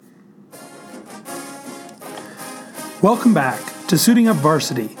Welcome back to Suiting Up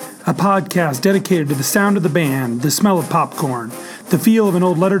Varsity, a podcast dedicated to the sound of the band, the smell of popcorn, the feel of an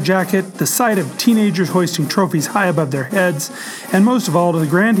old leather jacket, the sight of teenagers hoisting trophies high above their heads, and most of all to the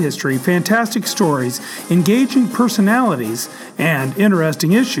grand history, fantastic stories, engaging personalities, and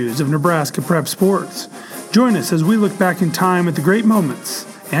interesting issues of Nebraska prep sports. Join us as we look back in time at the great moments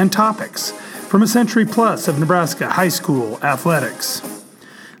and topics from a century plus of Nebraska high school athletics.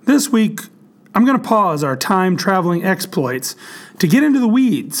 This week, I'm going to pause our time-traveling exploits to get into the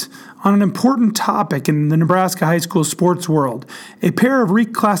weeds on an important topic in the Nebraska high school sports world, a pair of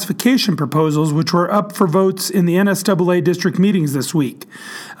reclassification proposals which were up for votes in the NSAA district meetings this week.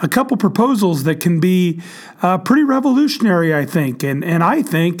 A couple proposals that can be pretty revolutionary, I think, and I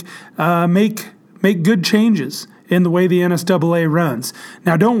think make good changes in the way the NSAA runs.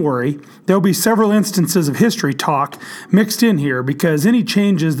 Now, don't worry, there'll be several instances of history talk mixed in here because any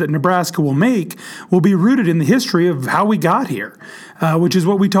changes that Nebraska will make will be rooted in the history of how we got here, which is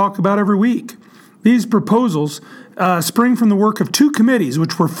what we talk about every week. These proposals spring from the work of two committees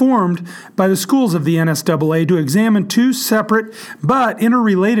which were formed by the schools of the NSAA to examine two separate but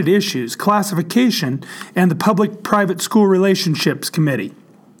interrelated issues, classification and the Public-Private School Relationships Committee.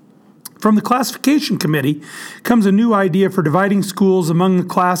 From the Classification Committee comes a new idea for dividing schools among the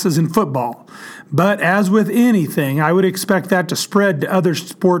classes in football. But as with anything, I would expect that to spread to other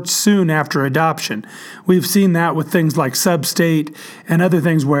sports soon after adoption. We've seen that with things like sub-state and other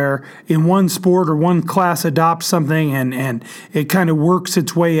things where in one sport or one class adopts something and it kind of works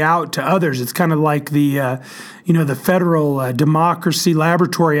its way out to others. It's kind of like the federal democracy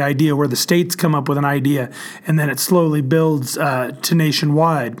laboratory idea where the states come up with an idea and then it slowly builds to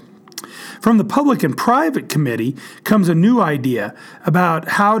nationwide. From the Public and Private Committee comes a new idea about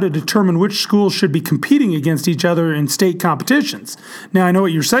how to determine which schools should be competing against each other in state competitions. Now, I know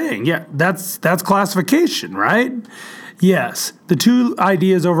what you're saying. Yeah, that's classification, right? Yes, the two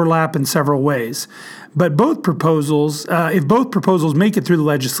ideas overlap in several ways. But both proposals, if both proposals make it through the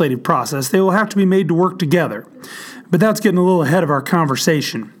legislative process, they will have to be made to work together. But that's getting a little ahead of our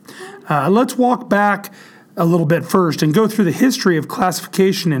conversation. Let's walk back a little bit first and go through the history of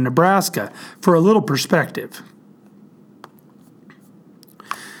classification in Nebraska for a little perspective.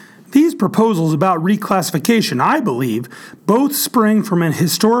 These proposals about reclassification, I believe, both spring from a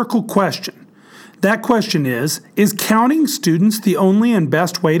historical question. That question is counting students the only and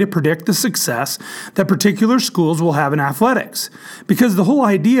best way to predict the success that particular schools will have in athletics? Because the whole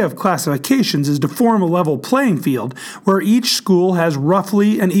idea of classifications is to form a level playing field where each school has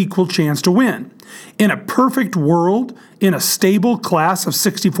roughly an equal chance to win. In a perfect world, in a stable class of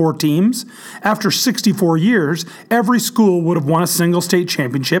 64 teams, after 64 years, every school would have won a single state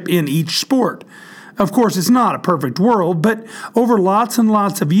championship in each sport. Of course, it's not a perfect world, but over lots and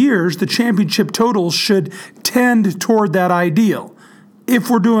lots of years, the championship totals should tend toward that ideal, if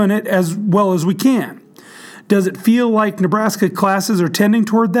we're doing it as well as we can. Does it feel like Nebraska classes are tending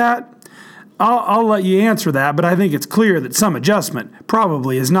toward that? I'll let you answer that, but I think it's clear that some adjustment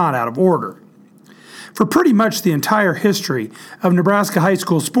probably is not out of order. For pretty much the entire history of Nebraska high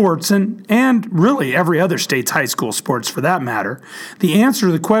school sports, and really every other state's high school sports for that matter, the answer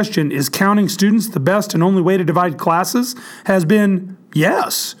to the question, is counting students the best and only way to divide classes, has been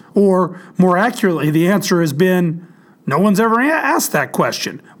yes. Or more accurately, the answer has been no one's ever asked that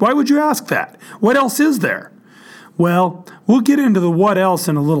question. Why would you ask that? What else is there? Well, we'll get into the what else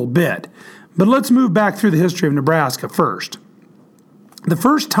in a little bit, but let's move back through the history of Nebraska first. The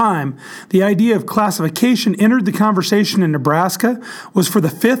first time the idea of classification entered the conversation in Nebraska was for the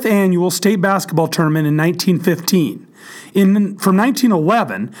 5th annual state basketball tournament in 1915. From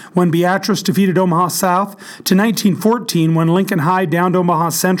 1911, when Beatrice defeated Omaha South, to 1914, when Lincoln High downed Omaha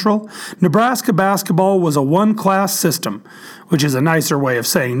Central, Nebraska basketball was a one-class system, which is a nicer way of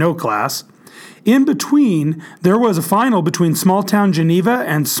saying no class. In between, there was a final between small-town Geneva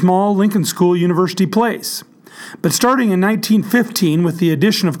and small Lincoln School University Place. But starting in 1915 with the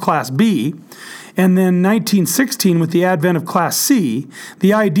addition of Class B, and then 1916 with the advent of Class C,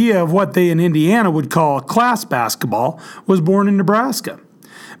 the idea of what they in Indiana would call class basketball was born in Nebraska.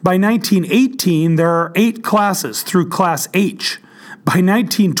 By 1918, there are 8 classes through Class H. By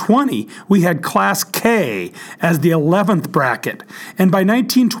 1920, we had Class K as the 11th bracket. And by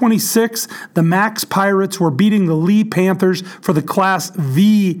 1926, the Max Pirates were beating the Lee Panthers for the Class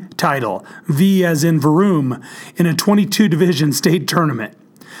V title, V as in Vroom, in a 22-division state tournament.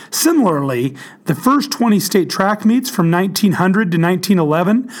 Similarly, the first 20 state track meets from 1900 to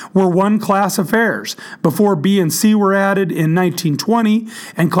 1911 were one-class affairs, before B and C were added in 1920,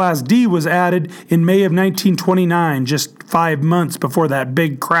 and Class D was added in May of 1929, just 5 months before that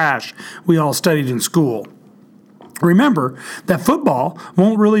big crash we all studied in school. Remember that football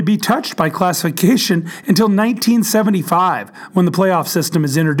won't really be touched by classification until 1975 when the playoff system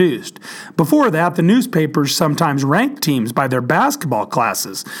is introduced. Before that, the newspapers sometimes ranked teams by their basketball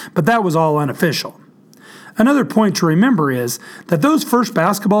classes, but that was all unofficial. Another point to remember is that those first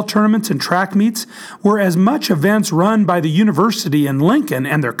basketball tournaments and track meets were as much events run by the university in Lincoln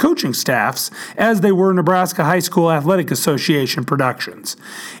and their coaching staffs as they were Nebraska High School Athletic Association productions.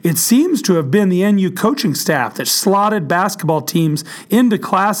 It seems to have been the NU coaching staff that slotted basketball teams into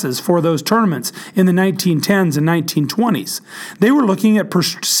classes for those tournaments in the 1910s and 1920s. They were looking at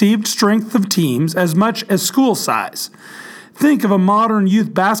perceived strength of teams as much as school size. Think of a modern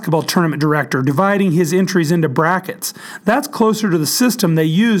youth basketball tournament director dividing his entries into brackets. That's closer to the system they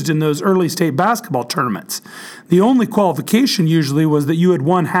used in those early state basketball tournaments. The only qualification usually was that you had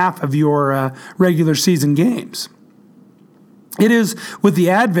won half of your regular season games. It is with the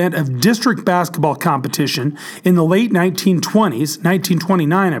advent of district basketball competition in the late 1920s,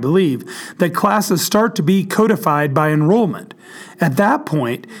 1929 I believe, that classes start to be codified by enrollment. At that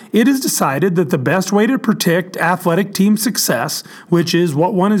point, it is decided that the best way to predict athletic team success, which is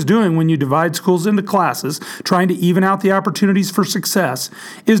what one is doing when you divide schools into classes, trying to even out the opportunities for success,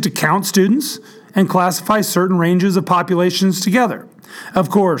 is to count students and classify certain ranges of populations together. Of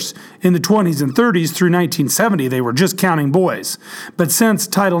course, in the 20s and 30s through 1970, they were just counting boys. But since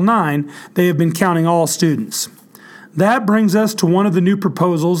Title IX, they have been counting all students. That brings us to one of the new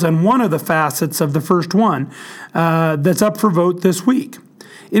proposals and one of the facets of the first one that's up for vote this week.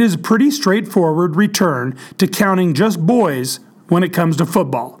 It is a pretty straightforward return to counting just boys when it comes to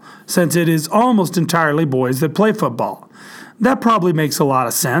football, since it is almost entirely boys that play football. That probably makes a lot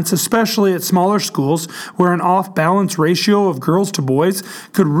of sense, especially at smaller schools where an off-balance ratio of girls to boys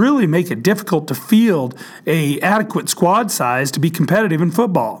could really make it difficult to field an adequate squad size to be competitive in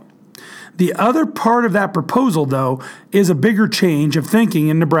football. The other part of that proposal, though, is a bigger change of thinking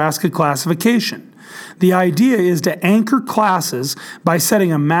in Nebraska classification. The idea is to anchor classes by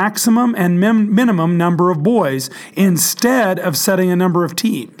setting a maximum and minimum number of boys instead of setting a number of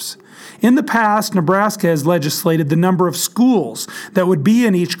teams. In the past, Nebraska has legislated the number of schools that would be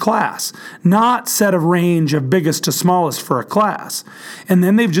in each class, not set a range of biggest to smallest for a class. And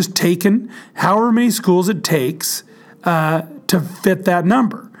then they've just taken however many schools it takes to fit that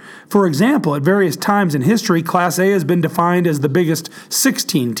number. For example, at various times in history, Class A has been defined as the biggest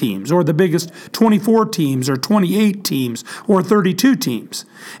 16 teams, or the biggest 24 teams, or 28 teams, or 32 teams.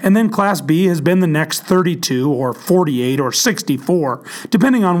 And then Class B has been the next 32, or 48, or 64,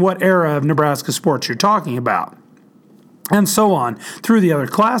 depending on what era of Nebraska sports you're talking about. And so on through the other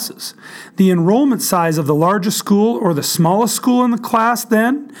classes. The enrollment size of the largest school or the smallest school in the class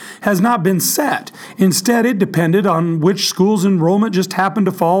then has not been set. Instead, it depended on which school's enrollment just happened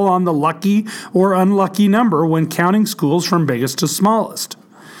to fall on the lucky or unlucky number when counting schools from biggest to smallest.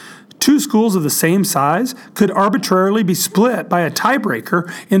 Two schools of the same size could arbitrarily be split by a tiebreaker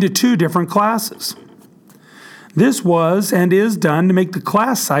into two different classes. This was and is done to make the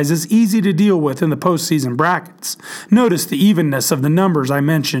class sizes easy to deal with in the postseason brackets. Notice the evenness of the numbers I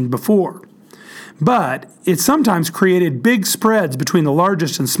mentioned before. But it sometimes created big spreads between the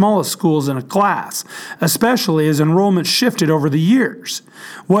largest and smallest schools in a class, especially as enrollment shifted over the years.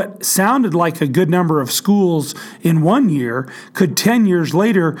 What sounded like a good number of schools in one year could 10 years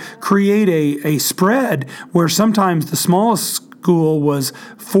later create a spread where sometimes the smallest school was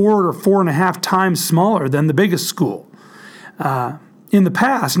 4 or 4.5 times smaller than the biggest school. In the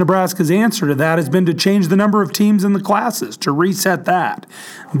past, Nebraska's answer to that has been to change the number of teams in the classes, to reset that.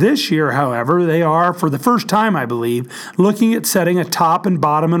 This year, however, they are, for the first time I believe, looking at setting a top and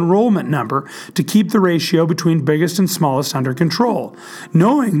bottom enrollment number to keep the ratio between biggest and smallest under control,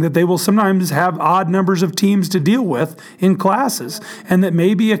 knowing that they will sometimes have odd numbers of teams to deal with in classes, and that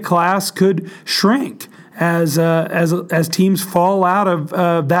maybe a class could shrink as teams fall out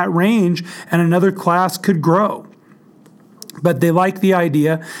of that range and another class could grow. But they like the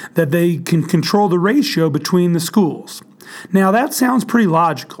idea that they can control the ratio between the schools. Now that sounds pretty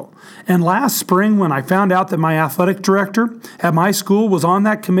logical. And last spring, when I found out that my athletic director at my school was on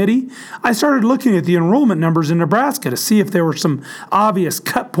that committee, I started looking at the enrollment numbers in Nebraska to see if there were some obvious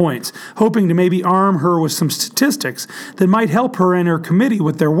cut points, hoping to maybe arm her with some statistics that might help her and her committee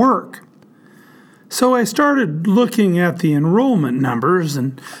with their work. So I started looking at the enrollment numbers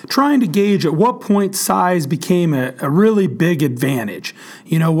and trying to gauge at what point size became a really big advantage.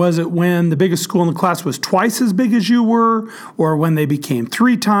 You know, was it when the biggest school in the class was twice as big as you were, or when they became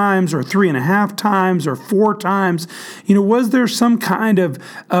 3 times, or 3.5 times, or 4 times? You know, was there some kind of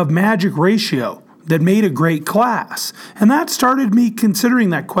magic ratio that made a great class? And that started me considering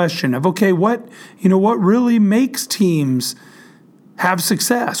that question of, okay, what really makes teams have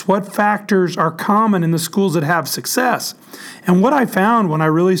success? What factors are common in the schools that have success? And what I found when I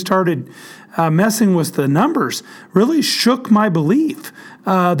really started messing with the numbers really shook my belief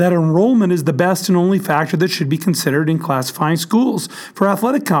that enrollment is the best and only factor that should be considered in classifying schools for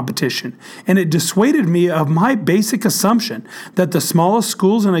athletic competition. And it dissuaded me of my basic assumption that the smallest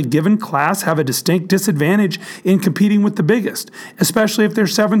schools in a given class have a distinct disadvantage in competing with the biggest, especially if they're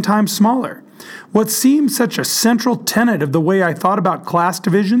 7 times smaller. What seemed such a central tenet of the way I thought about class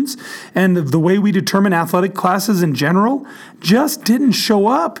divisions and of the way we determine athletic classes in general just didn't show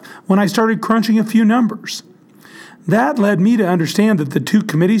up when I started crunching a few numbers. That led me to understand that the 2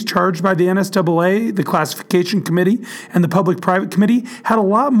 committees charged by the NSAA, the Classification Committee and the Public-Private Committee, had a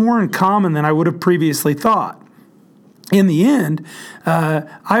lot more in common than I would have previously thought. In the end,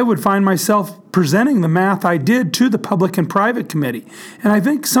 I would find myself presenting the math I did to the Public and Private Committee. And I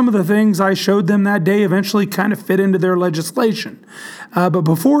think some of the things I showed them that day eventually kind of fit into their legislation. But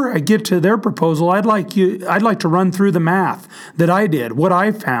before I get to their proposal, I'd like to run through the math that I did, what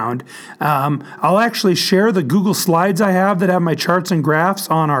I found. I'll actually share the Google Slides I have that have my charts and graphs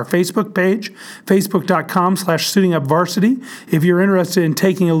on our Facebook page, facebook.com/suitingupvarsity. If you're interested in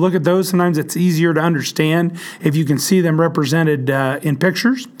taking a look at those, sometimes it's easier to understand if you can see them represented in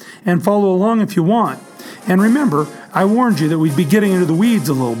pictures, and follow along if you want. And remember, I warned you that we'd be getting into the weeds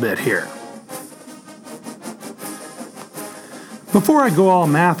a little bit here. Before I go all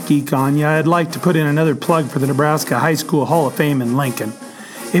math geek on you, I'd like to put in another plug for the Nebraska High School Hall of Fame in Lincoln.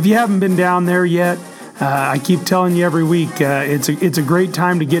 If you haven't been down there yet, I keep telling you every week, it's a great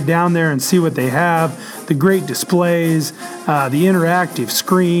time to get down there and see what they have, the great displays, the interactive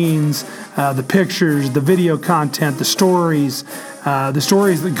screens, the pictures, the video content, the stories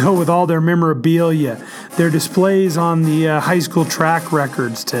that go with all their memorabilia, their displays on the high school track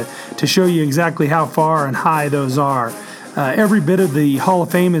records to show you exactly how far and high those are. Every bit of the Hall of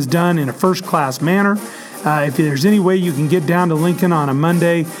Fame is done in a first-class manner. If there's any way you can get down to Lincoln on a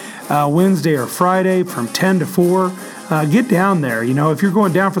Monday, Wednesday, or Friday from 10 to 4, get down there. If you're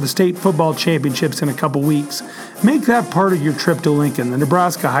going down for the state football championships in a couple weeks, make that part of your trip to Lincoln, the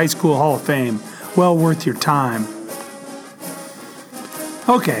Nebraska High School Hall of Fame. Well worth your time.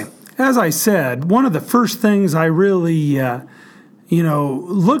 Okay, as I said, one of the first things I really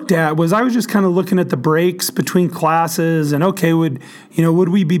looked at was I was just kind of looking at the breaks between classes and, okay, would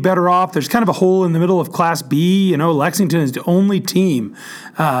we be better off? There's kind of a hole in the middle of Class B. Lexington is the only team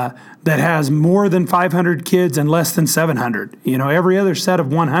that has more than 500 kids and less than 700. Every other set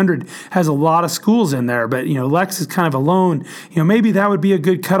of 100 has a lot of schools in there, but, Lex is kind of alone. Maybe that would be a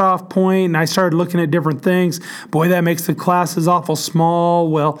good cutoff point. And I started looking at different things. Boy, that makes the classes awful small.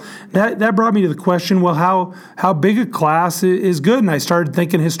 Well, that brought me to the question, well, how big a class is good? And I started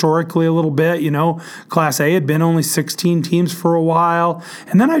thinking historically a little bit. Class A had been only 16 teams for a while.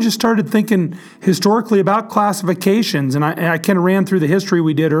 And then I just started thinking historically about classifications. And I kind of ran through the history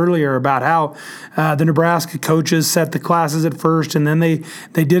we did earlier about how the Nebraska coaches set the classes at first, and then they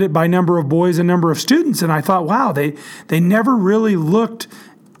did it by number of boys and number of students. And I thought, wow, they never really looked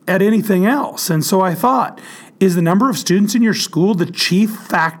at anything else. And so I thought, is the number of students in your school the chief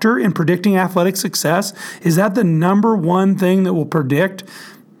factor in predicting athletic success? Is that the number one thing that will predict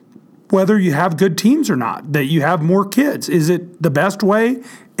whether you have good teams or not, that you have more kids? Is it the best way?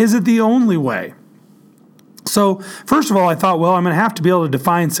 Is it the only way? So first of all, I thought, well, I'm going to have to be able to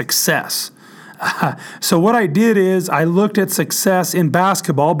define success. So what I did is I looked at success in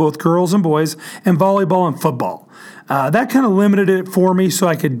basketball, both girls and boys, and volleyball and football. That kind of limited it for me so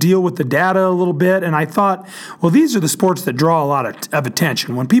I could deal with the data a little bit. And I thought, well, these are the sports that draw a lot of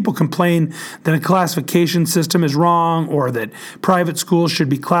attention. When people complain that a classification system is wrong or that private schools should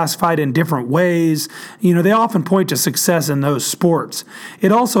be classified in different ways, they often point to success in those sports.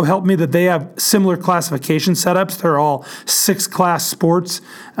 It also helped me that they have similar classification setups. They're all 6-class sports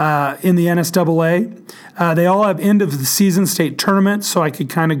in the NSAA. They all have end-of-the-season state tournaments, so I could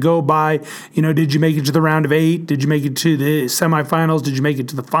kind of go by, did you make it to the round of 8? Did you make it to the semifinals? Did you make it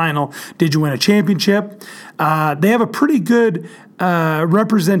to the final? Did you win a championship? They have a pretty good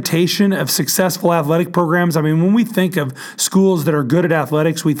representation of successful athletic programs. I mean, when we think of schools that are good at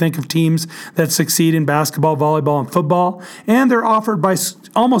athletics, we think of teams that succeed in basketball, volleyball, and football, and they're offered by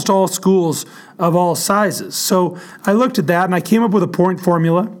almost all schools of all sizes. So I looked at that, and I came up with a point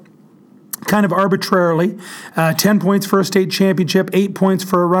formula, kind of arbitrarily, 10 points for a state championship, 8 points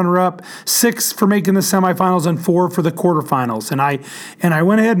for a runner-up, 6 for making the semifinals, and 4 for the quarterfinals. And I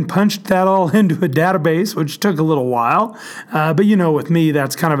went ahead and punched that all into a database, which took a little while. But with me,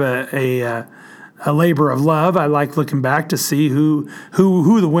 that's kind of a labor of love. I like looking back to see who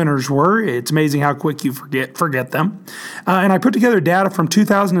the winners were. It's amazing how quick you forget them. And I put together data from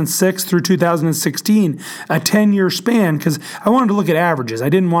 2006 through 2016, a 10-year span, because I wanted to look at averages. I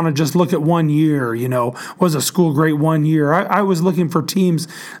didn't want to just look at 1 year, was a school great 1 year? I was looking for teams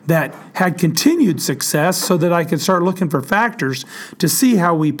that had continued success so that I could start looking for factors to see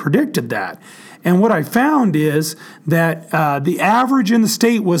how we predicted that. And what I found is that the average in the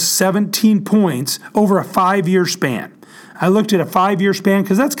state was 17 points over a 5-year span. I looked at a 5-year span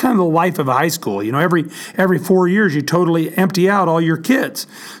because that's kind of the life of a high school. Every 4 years you totally empty out all your kids.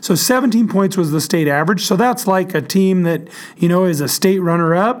 So 17 points was the state average. So that's like a team that, is a state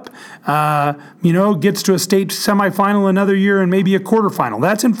runner-up, gets to a state semifinal another year and maybe a quarterfinal.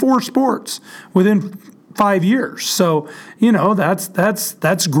 That's in 4 sports within 5 years. So,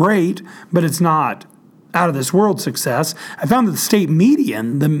 that's great, but it's not out of this world success. I found that the state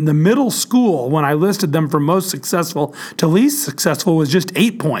median, the middle school, when I listed them from most successful to least successful, was just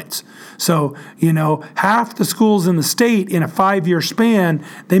 8 points. So, half the schools in the state in a 5-year span,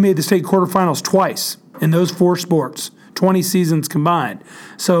 they made the state quarterfinals twice in those 4 sports. 20 seasons combined.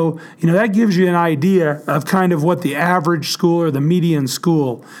 So, that gives you an idea of kind of what the average school or the median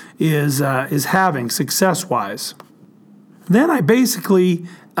school is having success-wise. Then I basically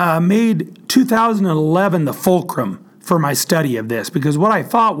made 2011 the fulcrum for my study of this, because what I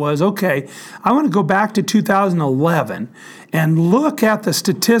thought was, okay, I want to go back to 2011 and look at the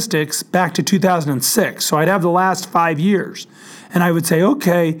statistics back to 2006. So I'd have the last 5 years. And I would say,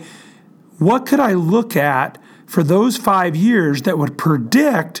 okay, what could I look at for those 5 years that would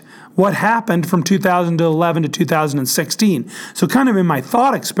predict what happened from 2011 to 2016. So kind of in my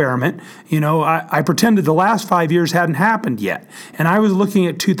thought experiment, I pretended the last 5 years hadn't happened yet. And I was looking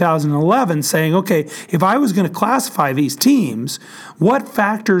at 2011 saying, okay, if I was going to classify these teams, what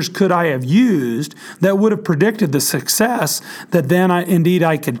factors could I have used that would have predicted the success that then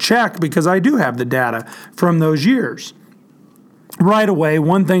I could check, because I do have the data from those years. Right away,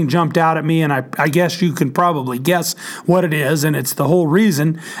 one thing jumped out at me, and I guess you can probably guess what it is, and it's the whole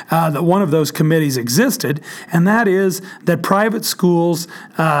reason that one of those committees existed, and that is that private schools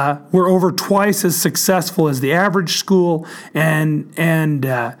were over twice as successful as the average school and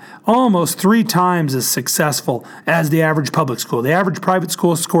almost 3 times as successful as the average public school. The average private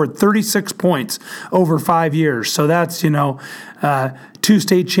school scored 36 points over 5 years, so that's, 2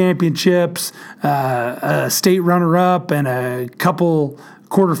 state championships, a state runner-up, and a couple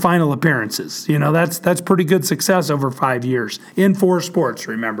quarterfinal appearances. That's pretty good success over 5 years in 4 sports,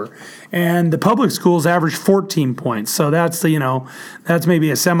 remember. And the public schools average 14 points. So that's that's maybe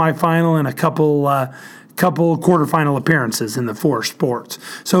a semifinal and a couple quarterfinal appearances in the 4 sports.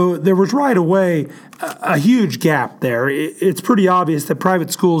 So there was right away a huge gap there. It's pretty obvious that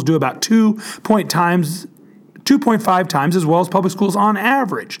private schools do about 2.5 times as well as public schools on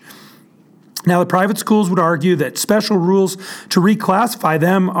average. Now, the private schools would argue that special rules to reclassify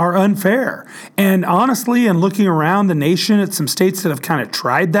them are unfair. And honestly, in looking around the nation at some states that have kind of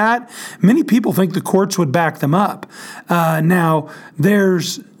tried that, many people think the courts would back them up. Now, there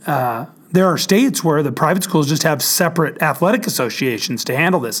are states where the private schools just have separate athletic associations to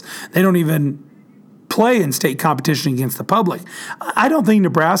handle this. They don't even play in state competition against the public. I don't think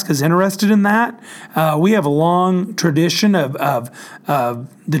Nebraska's interested in that. We have a long tradition of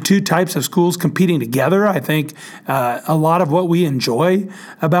the 2 types of schools competing together. I think a lot of what we enjoy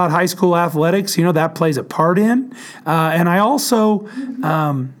about high school athletics, that plays a part in. And I also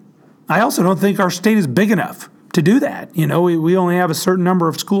don't think our state is big enough to do that. We only have a certain number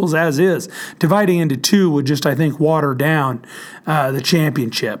of schools as is. Dividing into 2 would just, I think, water down the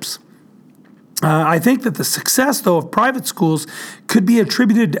championships. I think that the success, though, of private schools could be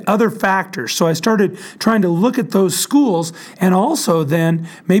attributed to other factors. So I started trying to look at those schools and also then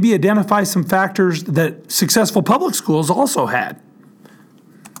maybe identify some factors that successful public schools also had.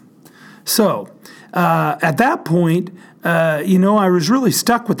 So at that point, I was really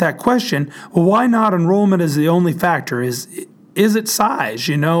stuck with that question. Well, why not enrollment as the only factor? Is it size?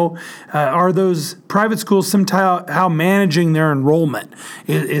 Are those private schools somehow managing their enrollment?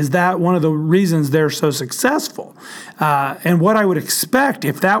 Is that one of the reasons they're so successful? And what I would expect,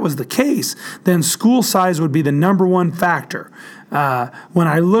 if that was the case, then school size would be the number one factor. When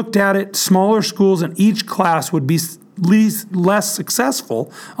I looked at it, smaller schools in each class would be less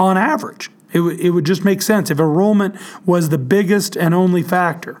successful on average. It would just make sense if enrollment was the biggest and only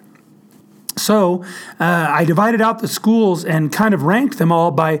factor. So I divided out the schools and kind of ranked them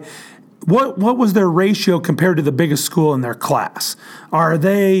all by what was their ratio compared to the biggest school in their class. Are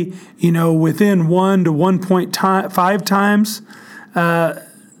they, within 1 to 1.5 times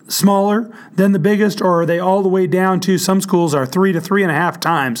smaller than the biggest, or are they all the way down to some schools are 3 to 3.5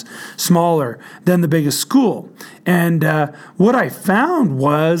 times smaller than the biggest school? And what I found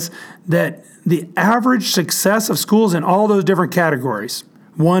was that the average success of schools in all those different categories,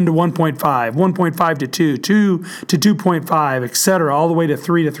 1 to 1.5, 1.5 to 2, 2 to 2.5, etc., all the way to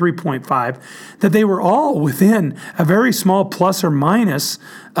 3 to 3.5, that they were all within a very small plus or minus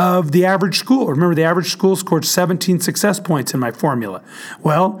of the average school. Remember, the average school scored 17 success points in my formula.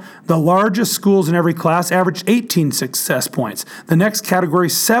 Well, the largest schools in every class averaged 18 success points. The next category,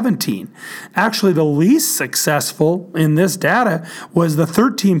 17. Actually, the least successful in this data was the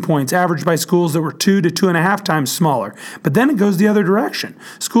 13 points averaged by schools that were 2 to 2.5 times smaller. But then it goes the other direction.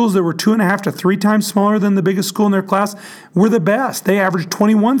 Schools that were 2.5 to 3 times smaller than the biggest school in their class were the best. They averaged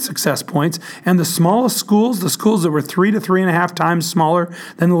 21 success points. And the smallest schools, the schools that were 3 to 3.5 times smaller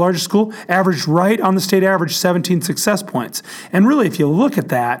than the largest school, averaged right on the state average, 17 success points. And really, if you look at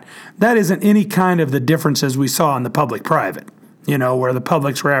that, that isn't any kind of the differences we saw in the public-private, where the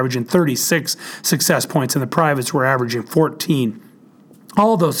publics were averaging 36 success points and the privates were averaging 14.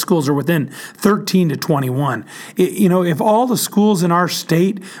 All those schools are within 13 to 21. If all the schools in our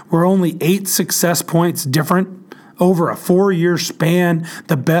state were only 8 success points different over a 4-year span,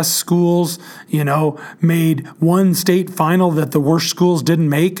 the best schools, made one state final that the worst schools didn't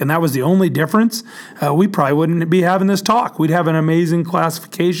make, and that was the only difference, we probably wouldn't be having this talk. We'd have an amazing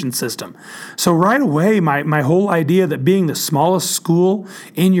classification system. So right away, my whole idea that being the smallest school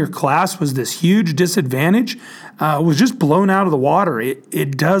in your class was this huge disadvantage was just blown out of the water.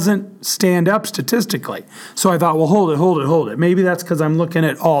 It doesn't stand up statistically. So I thought, well, hold it. Maybe that's because I'm looking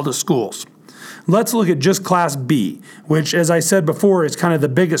at all the schools. Let's look at just Class B, which, as I said before, is kind of the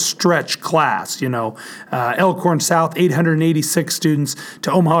biggest stretch class. Elkhorn South, 886 students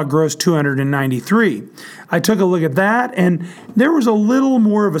to Omaha Gross, 293. I took a look at that, and there was a little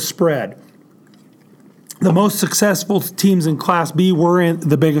more of a spread. The most successful teams in Class B were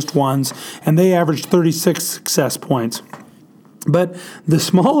the biggest ones, and they averaged 36 success points. But the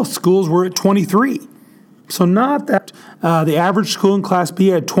smallest schools were at 23. So not that the average school in Class B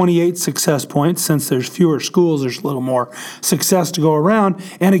had 28 success points. Since there's fewer schools, there's a little more success to go around.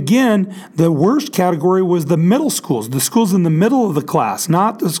 And again, the worst category was the middle schools, the schools in the middle of the class,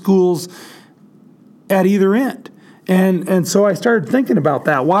 not the schools at either end. And so I started thinking about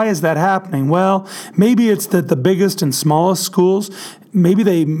that. Why is that happening? Well, maybe it's that the biggest and smallest schools, maybe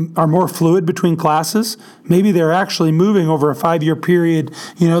they are more fluid between classes. Maybe they're actually moving over a 5-year period,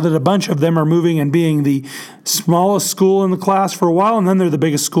 that a bunch of them are moving and being the smallest school in the class for a while, and then they're the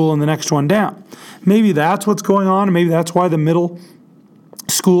biggest school in the next one down. Maybe that's what's going on, and maybe that's why the middle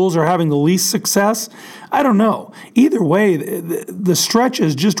schools are having the least success. I don't know. Either way, the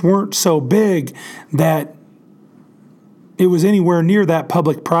stretches just weren't so big that it was anywhere near that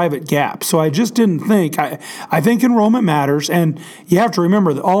public-private gap. So I just didn't think. I think enrollment matters, and you have to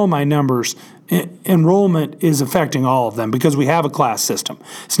remember that all my numbers, enrollment is affecting all of them because we have a class system.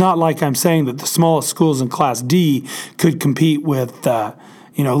 It's not like I'm saying that the smallest schools in Class D could compete with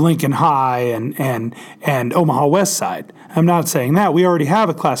Lincoln High and Omaha West Side. I'm not saying that. We already have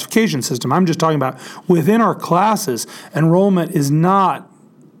a classification system. I'm just talking about within our classes, enrollment is not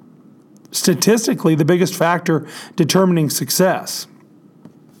statistically the biggest factor determining success.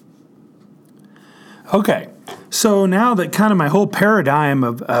 Okay, so now that kind of my whole paradigm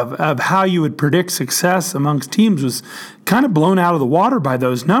of how you would predict success amongst teams was kind of blown out of the water by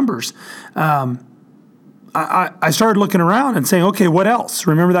those numbers, I started looking around and saying, okay, what else?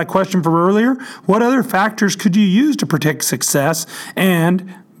 Remember that question from earlier? What other factors could you use to predict success?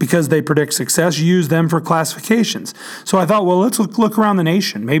 And because they predict success, use them for classifications. So I thought, well, let's look around the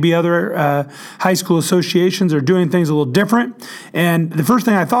nation. Maybe other high school associations are doing things a little different. And the first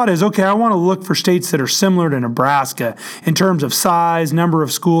thing I thought is, okay, I want to look for states that are similar to Nebraska in terms of size, number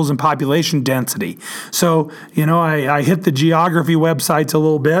of schools, and population density. So, I hit the geography websites a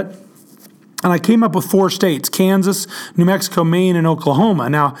little bit. And I came up with 4 states: Kansas, New Mexico, Maine, and Oklahoma.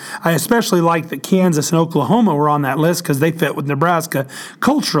 Now, I especially like that Kansas and Oklahoma were on that list because they fit with Nebraska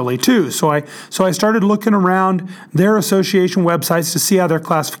culturally too. So I started looking around their association websites to see how their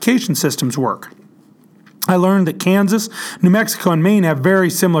classification systems work. I learned that Kansas, New Mexico, and Maine have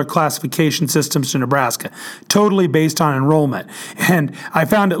very similar classification systems to Nebraska, totally based on enrollment. And I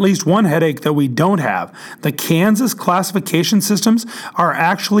found at least one headache that we don't have. The Kansas classification systems are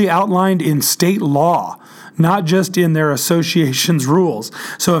actually outlined in state law. not just in their association's rules.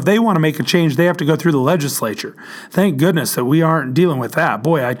 So if they want to make a change, they have to go through the legislature. Thank goodness that we aren't dealing with that.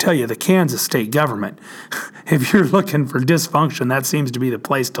 Boy, I tell you, the Kansas state government, if you're looking for dysfunction, that seems to be the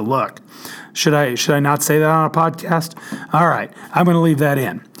place to look. Should I not say that on a podcast? All right, I'm going to leave that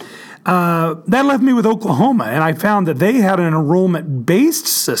in. That left me with Oklahoma, and I found that they had an enrollment-based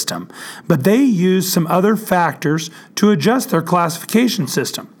system, but they used some other factors to adjust their classification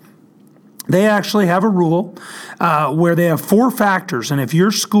system. They actually have a rule where they have 4 factors, and if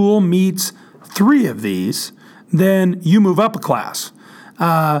your school meets 3 of these, then you move up a class.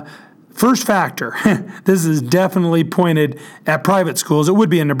 First factor, this is definitely pointed at private schools. It would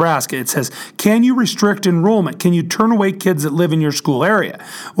be in Nebraska. It says, can you restrict enrollment? Can you turn away kids that live in your school area?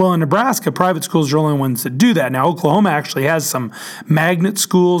 Well, in Nebraska, private schools are the only ones that do that. Now, Oklahoma actually has some magnet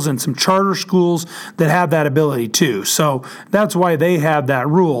schools and some charter schools that have that ability too. So that's why they have that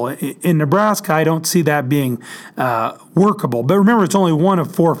rule. In Nebraska, I don't see that being workable. But remember, it's only one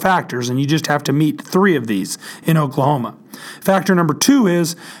of 4 factors, and you just have to meet 3 of these in Oklahoma. Factor number 2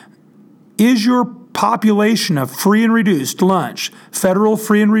 is your population of free and reduced lunch, federal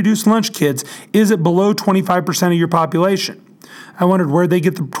free and reduced lunch kids, is it below 25% of your population? I wondered where they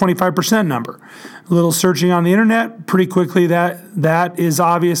get the 25% number. A little searching on the internet, pretty quickly that is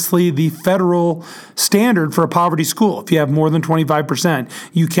obviously the federal standard for a poverty school. If you have more than 25%,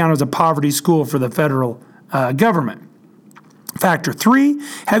 you count as a poverty school for the federal government. Factor 3,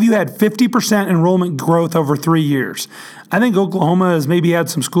 have you had 50% enrollment growth over 3 years? I think Oklahoma has maybe had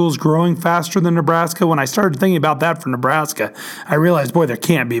some schools growing faster than Nebraska. When I started thinking about that for Nebraska, I realized, boy, there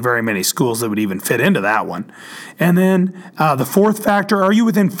can't be very many schools that would even fit into that one. And then the 4th factor, are you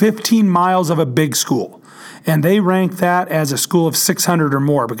within 15 miles of a big school? And they rank that as a school of 600 or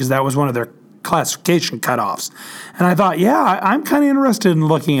more because that was one of their classification cutoffs. And I thought, yeah, I'm kind of interested in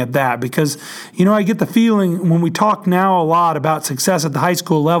looking at that because, I get the feeling when we talk now a lot about success at the high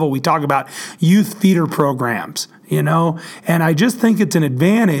school level, we talk about youth feeder programs, and I just think it's an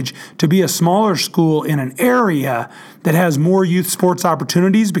advantage to be a smaller school in an area that has more youth sports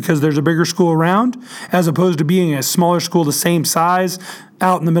opportunities because there's a bigger school around, as opposed to being a smaller school the same size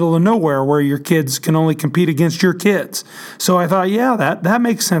out in the middle of nowhere where your kids can only compete against your kids. So I thought, yeah, that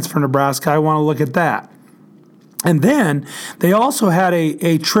makes sense for Nebraska. I want to look at that. And then they also had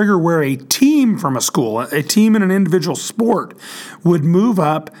a trigger where a team from a school, a team in an individual sport, would move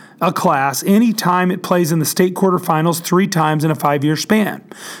up a class anytime it plays in the state quarterfinals 3 times in a 5-year span.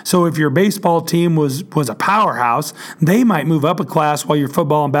 So if your baseball team was a powerhouse, they might move up a class while your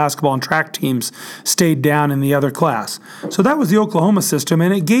football and basketball and track teams stayed down in the other class. So that was the Oklahoma system,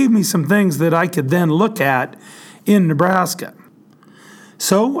 and it gave me some things that I could then look at in Nebraska.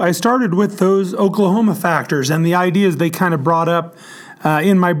 So I started with those Oklahoma factors and the ideas they kind of brought up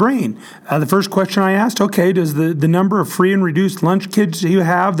in my brain. The first question I asked, okay, does the number of free and reduced lunch kids you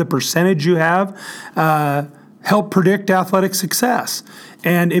have, the percentage you have, help predict athletic success?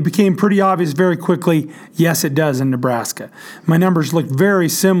 And it became pretty obvious very quickly, yes, it does in Nebraska. My numbers looked very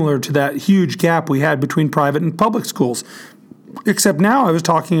similar to that huge gap we had between private and public schools. Except now I was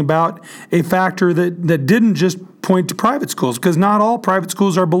talking about a factor that didn't just point to private schools, because not all private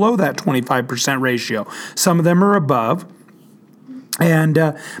schools are below that 25% ratio. Some of them are above. And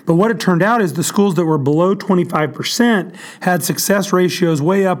but what it turned out is the schools that were below 25% had success ratios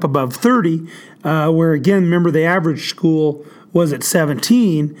way up above 30, where again, remember the average school was at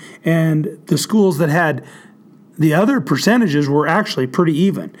 17, and the schools that had the other percentages were actually pretty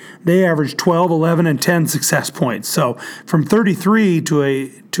even. They averaged 12, 11, and 10 success points. So from 33 to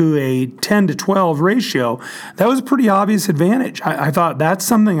a 10 to 12 ratio, that was a pretty obvious advantage. I thought that's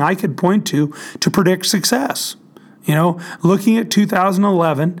something I could point to predict success. Looking at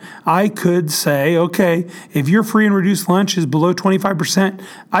 2011, I could say, okay, if your free and reduced lunch is below 25%,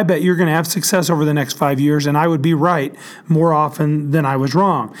 I bet you're going to have success over the next 5 years, and I would be right more often than I was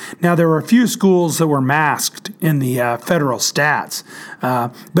wrong. Now, there were a few schools that were masked in the federal stats,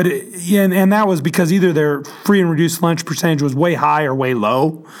 and that was because either their free and reduced lunch percentage was way high or way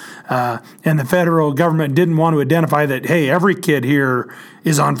low, and the federal government didn't want to identify that, hey, every kid here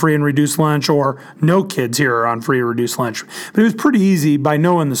is on free and reduced lunch, or no kids here are on free or reduced lunch. But it was pretty easy by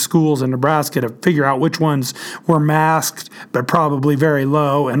knowing the schools in Nebraska to figure out which ones were masked but probably very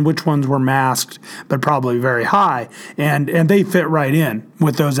low and which ones were masked but probably very high. And they fit right in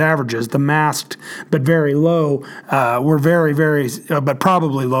with those averages. The masked but very low were very, very, but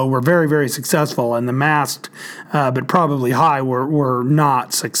probably low were very, very successful, and the masked but probably high were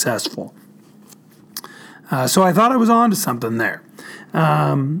not successful. So I thought I was on to something there.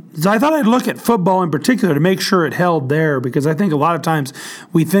 So I thought I'd look at football in particular to make sure it held there, because I think a lot of times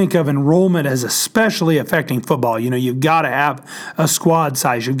we think of enrollment as especially affecting football. You've got to have a squad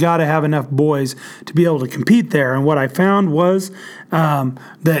size. You've got to have enough boys to be able to compete there. And what I found was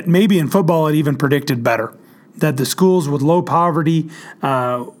that maybe in football it even predicted better, that the schools with low poverty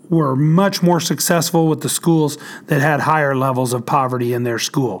were much more successful with the schools that had higher levels of poverty in their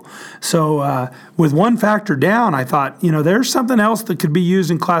school. So with one factor down, I thought, there's something else that could be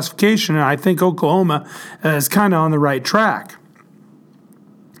used in classification, and I think Oklahoma is kind of on the right track.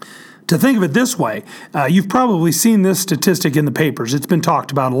 To think of it this way, you've probably seen this statistic in the papers. It's been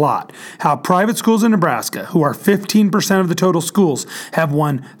talked about a lot. How private schools in Nebraska, who are 15% of the total schools, have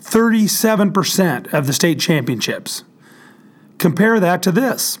won 37% of the state championships. Compare that to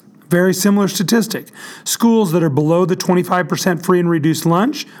this. Very similar statistic. Schools that are below the 25% free and reduced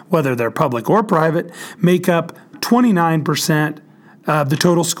lunch, whether they're public or private, make up 29% of the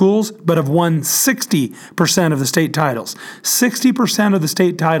total schools, but have won 60% of the state titles. 60% of the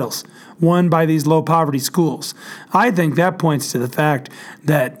state titles won by these low poverty schools. I think that points to the fact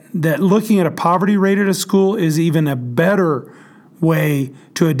that looking at a poverty rate at a school is even a better way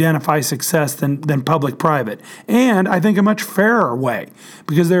to identify success than public-private. And I think a much fairer way,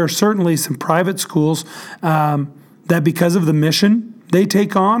 because there are certainly some private schools that, because of the mission they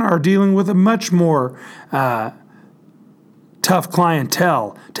take on, are dealing with a much more tough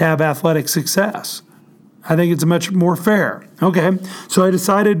clientele to have athletic success. I think it's much more fair. Okay, so I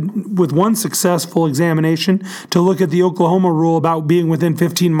decided with one successful examination to look at the Oklahoma rule about being within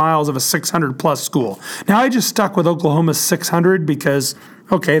 15 miles of a 600-plus school. Now, I just stuck with Oklahoma's 600 because,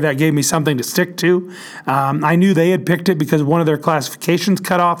 okay, that gave me something to stick to. I knew they had picked it because one of their classifications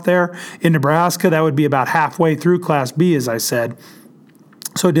cut off there. In Nebraska, that would be about halfway through Class B, as I said.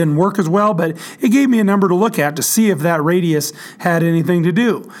 So it didn't work as well, but it gave me a number to look at to see if that radius had anything to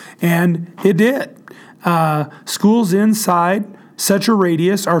do. And it did. Schools inside such a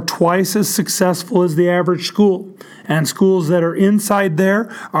radius are twice as successful as the average school. And schools that are inside there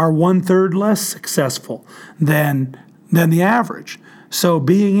are 1/3 less successful than the average. So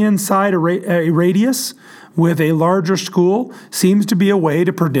being inside a radius with a larger school seems to be a way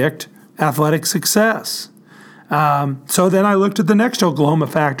to predict athletic success. So then I looked at the next Oklahoma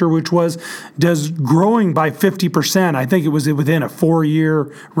factor, which was, does growing by 50%, I think it was within a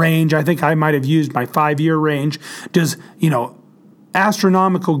 4-year range, I think I might have used my 5-year range, does,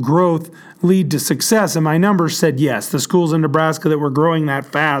 astronomical growth lead to success? And my numbers said yes. The schools in Nebraska that were growing that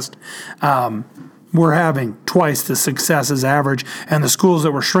fast were having twice the success as average, and the schools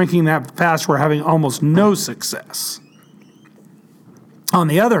that were shrinking that fast were having almost no success. On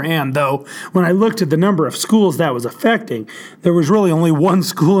the other hand, though, when I looked at the number of schools that was affecting, there was really only one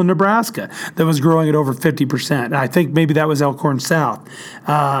school in Nebraska that was growing at over 50%. And I think maybe that was Elkhorn South.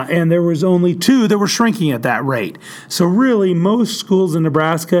 And there was only 2 that were shrinking at that rate. So really, most schools in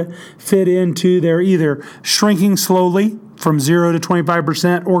Nebraska fit into, they're either shrinking slowly from 0 to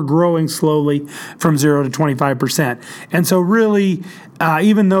 25% or growing slowly from 0 to 25%. And so really,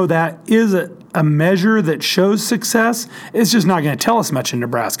 even though that is a measure that shows success, it's just not going to tell us much in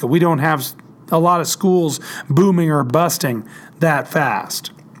Nebraska. We don't have a lot of schools booming or busting that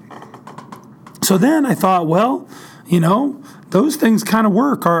fast. So then I thought, well, those things kind of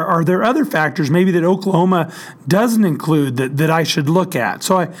work. Are there other factors maybe that Oklahoma doesn't include that I should look at?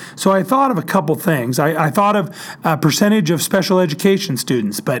 So I thought of a couple things. I thought of a percentage of special education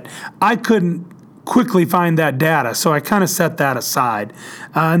students, but I couldn't quickly find that data, so I kind of set that aside.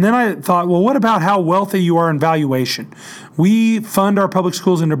 And then I thought, well, what about how wealthy you are in valuation? We fund our public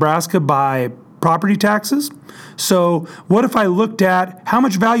schools in Nebraska by property taxes. So what if I looked at how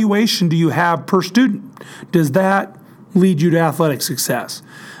much valuation do you have per student? Does that lead you to athletic success?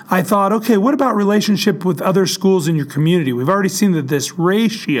 I thought, okay, what about relationship with other schools in your community? We've already seen that this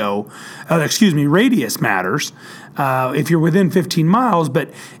radius matters if you're within 15 miles, but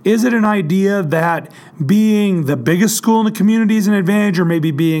is it an idea that being the biggest school in the community is an advantage, or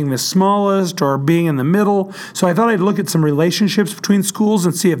maybe being the smallest, or being in the middle? So I thought I'd look at some relationships between schools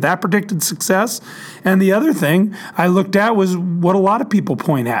and see if that predicted success. And the other thing I looked at was what a lot of people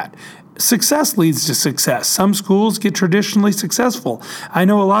point at. Success leads to success. Some schools get traditionally successful. I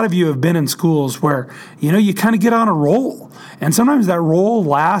know a lot of you have been in schools where, you kind of get on a roll. And sometimes that roll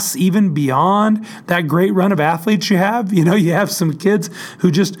lasts even beyond that great run of athletes you have. You have some kids who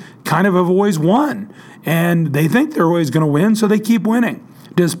just kind of have always won. And they think they're always going to win, so they keep winning.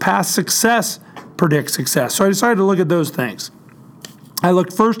 Does past success predict success? So I decided to look at those things. I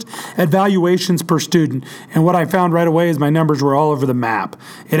looked first at valuations per student, and what I found right away is my numbers were all over the map.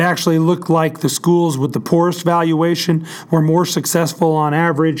 It actually looked like the schools with the poorest valuation were more successful on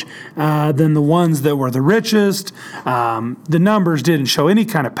average than the ones that were the richest. The numbers didn't show any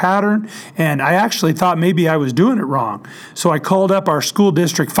kind of pattern, and I actually thought maybe I was doing it wrong. So I called up our school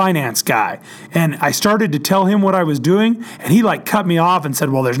district finance guy, and I started to tell him what I was doing, and he cut me off and said,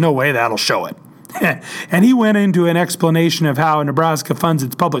 well, there's no way that'll show it. And he went into an explanation of how Nebraska funds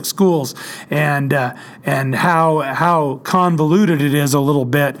its public schools and how convoluted it is a little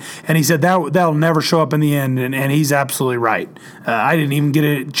bit. And he said that'll never show up in the end, and he's absolutely right. I didn't even get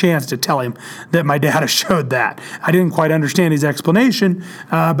a chance to tell him that my data showed that. I didn't quite understand his explanation,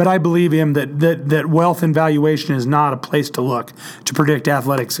 but I believe him that wealth and valuation is not a place to look to predict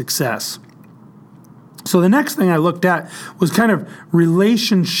athletic success. So the next thing I looked at was kind of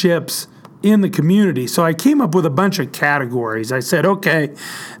relationships in the community. So I came up with a bunch of categories. I said, okay,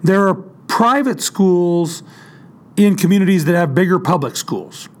 there are private schools in communities that have bigger public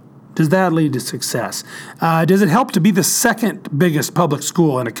schools. Does that lead to success? Does it help to be the second biggest public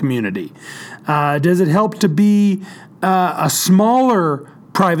school in a community? Does it help to be a smaller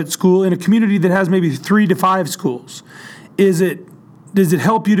private school in a community that has maybe 3 to 5 schools? Does it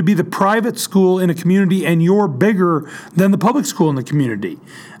help you to be the private school in a community and you're bigger than the public school in the community?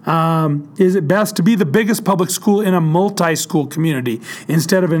 Is it best to be the biggest public school in a multi-school community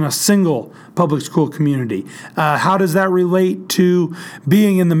instead of in a single public school community? How does that relate to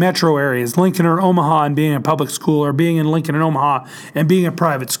being in the metro areas, Lincoln or Omaha, and being a public school, or being in Lincoln and Omaha and being a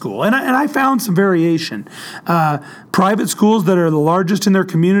private school? And I found some variation. Private schools that are the largest in their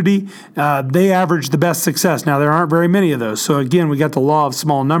community, they average the best success. Now, there aren't very many of those. So again, we got the law of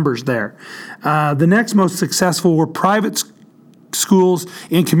small numbers there. The next most successful were private schools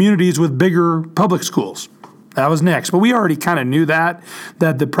in communities with bigger public schools. That was next. But we already kind of knew that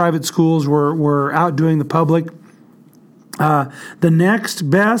the private schools were outdoing the public. The next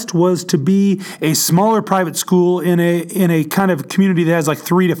best was to be a smaller private school in a kind of community that has like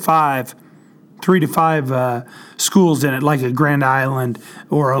 3 to 5 schools in it, like a Grand Island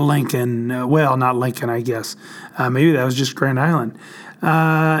or a Lincoln. Well, not Lincoln, I guess. Maybe that was just Grand Island.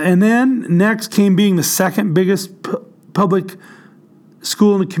 And then next came being the second biggest public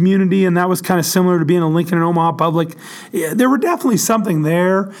school in the community, and that was kind of similar to being a Lincoln and Omaha public. Yeah, there were definitely something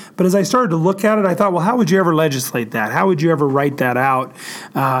there, but as I started to look at it, I thought, well, how would you ever legislate that? How would you ever write that out?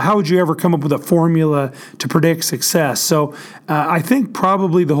 How would you ever come up with a formula to predict success? So I think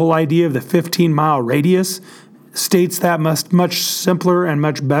probably the whole idea of the 15-mile radius states that much simpler and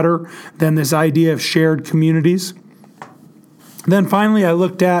much better than this idea of shared communities. Then finally, I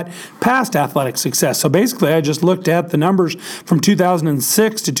looked at past athletic success. So basically, I just looked at the numbers from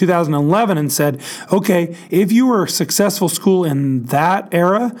 2006 to 2011 and said, okay, if you were a successful school in that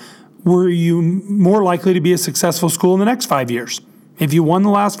era, were you more likely to be a successful school in the next 5 years? If you won the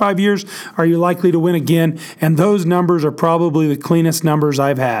last 5 years, are you likely to win again? And those numbers are probably the cleanest numbers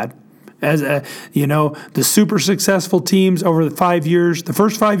I've had. As the super successful teams over the 5 years, the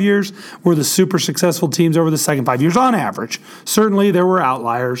first 5 years were the super successful teams over the second 5 years on average. Certainly there were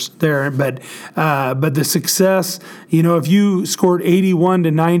outliers there, but the success, if you scored 81 to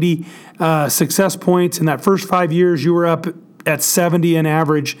 90 success points in that first 5 years, you were up at 70 in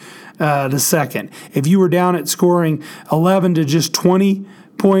average the second. If you were down at scoring 11 to just 20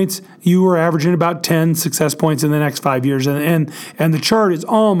 points, you were averaging about 10 success points in the next 5 years. And the chart is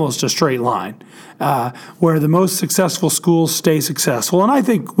almost a straight line, where the most successful schools stay successful. And I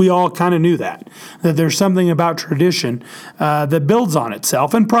think we all kind of knew that there's something about tradition that builds on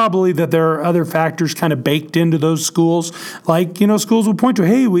itself, and probably that there are other factors kind of baked into those schools. Like, schools will point to,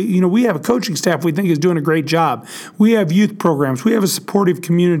 hey, we have a coaching staff we think is doing a great job. We have youth programs. We have a supportive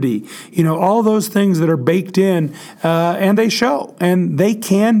community. All those things that are baked in, and they show, and they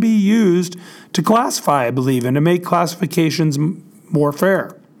can be used to classify, I believe, and to make classifications more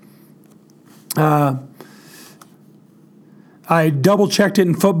fair. I double-checked it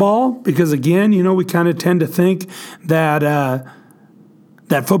in football because, again, we kind of tend to think that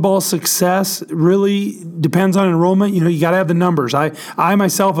that football success really depends on enrollment. You got to have the numbers. I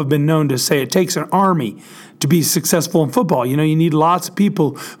myself have been known to say it takes an army to be successful in football. You need lots of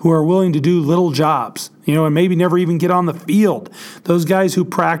people who are willing to do little jobs, and maybe never even get on the field. Those guys who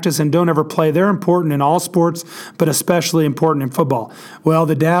practice and don't ever play, they're important in all sports, but especially important in football. Well,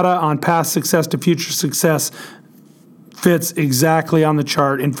 the data on past success to future success fits exactly on the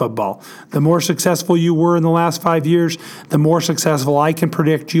chart in football. The more successful you were in the last 5 years, the more successful I can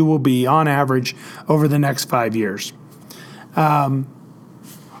predict you will be on average over the next 5 years.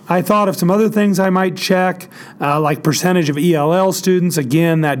 I thought of some other things I might check, like percentage of ELL students.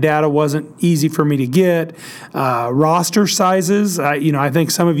 Again, that data wasn't easy for me to get. Roster sizes. I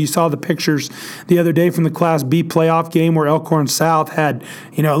think some of you saw the pictures the other day from the Class B playoff game where Elkhorn South had,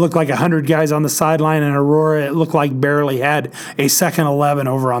 it looked like 100 guys on the sideline, and Aurora, it looked like barely had a second 11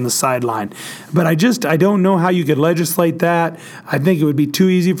 over on the sideline. But I don't know how you could legislate that. I think it would be too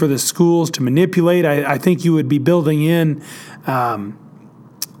easy for the schools to manipulate. I think you would be building in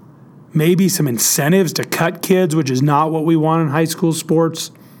maybe some incentives to cut kids, which is not what we want in high school sports.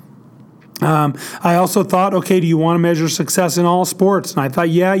 I also thought, okay, do you want to measure success in all sports? And I thought,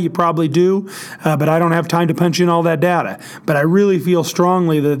 yeah, you probably do, but I don't have time to punch in all that data. But I really feel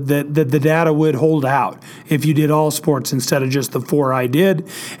strongly that the data would hold out if you did all sports instead of just the 4 I did.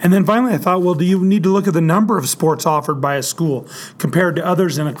 And then finally, I thought, well, do you need to look at the number of sports offered by a school compared to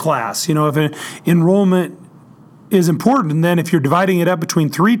others in a class? If an enrollment is important, and then if you're dividing it up between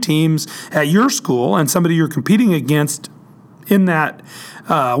 3 teams at your school and somebody you're competing against in that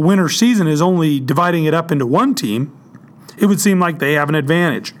winter season is only dividing it up into 1 team, it would seem like they have an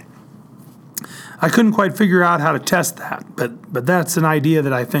advantage. I couldn't quite figure out how to test that, but that's an idea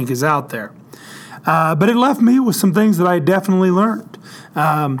that I think is out there. But it left me with some things that I definitely learned.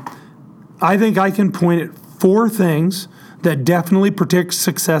 I think I can point at 4 things that definitely predict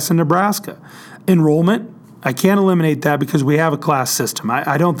success in Nebraska. Enrollment. I can't eliminate that because we have a class system.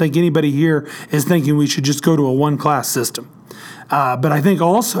 I don't think anybody here is thinking we should just go to a 1-class system. But I think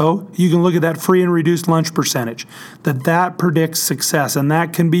also you can look at that free and reduced lunch percentage, that predicts success, and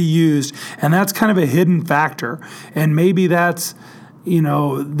that can be used. And that's kind of a hidden factor. And maybe that's,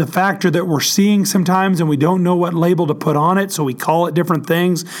 the factor that we're seeing sometimes and we don't know what label to put on it, so we call it different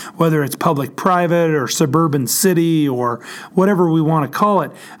things, whether it's public-private or suburban city or whatever we want to call it.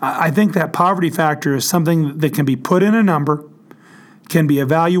 I think that poverty factor is something that can be put in a number, can be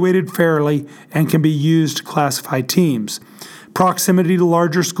evaluated fairly, and can be used to classify teams. Proximity to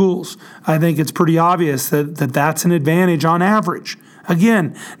larger schools. I think it's pretty obvious that that's an advantage on average.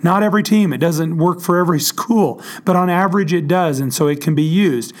 Again, not every team. It doesn't work for every school, but on average it does, and so it can be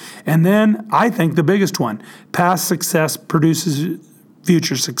used. And then I think the biggest one, past success produces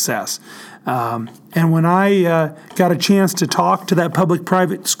future success. And when I got a chance to talk to that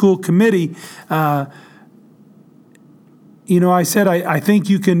public-private school committee, I said, I think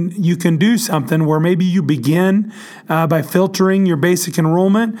you can do something where maybe you begin by filtering your basic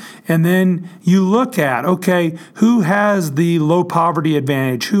enrollment, and then you look at, okay, who has the low poverty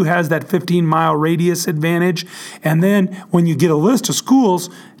advantage? Who has that 15-mile radius advantage? And then when you get a list of schools,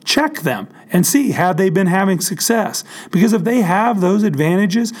 check them and see, have they been having success? Because if they have those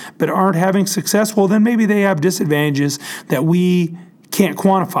advantages but aren't having success, well, then maybe they have disadvantages that we can't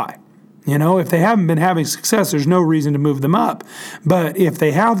quantify. If they haven't been having success, there's no reason to move them up. But if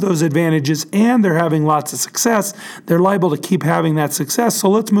they have those advantages and they're having lots of success, they're liable to keep having that success. So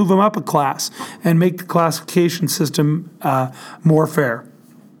let's move them up a class and make the classification system more fair.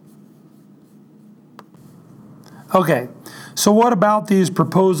 Okay, so what about these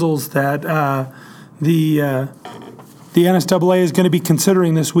proposals that the NSAA is going to be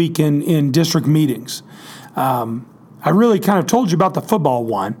considering this week in district meetings? I really kind of told you about the football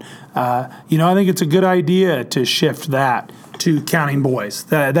one. I think it's a good idea to shift that to counting boys.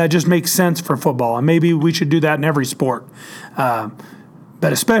 That just makes sense for football, and maybe we should do that in every sport.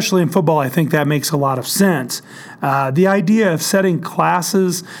 But especially in football, I think that makes a lot of sense. The idea of setting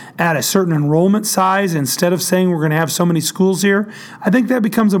classes at a certain enrollment size instead of saying we're going to have so many schools here, I think that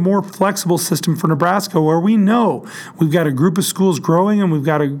becomes a more flexible system for Nebraska where we know we've got a group of schools growing and we've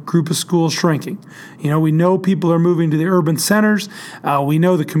got a group of schools shrinking. We know people are moving to the urban centers. We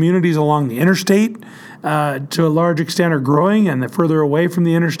know the communities along the interstate to a large extent are growing, and the further away from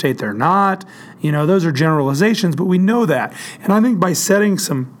the interstate they're not. Those are generalizations, but we know that. And I think by setting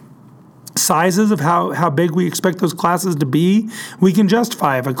some sizes of how big we expect those classes to be, we can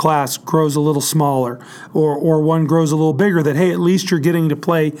justify if a class grows a little smaller or one grows a little bigger, that, hey, at least you're getting to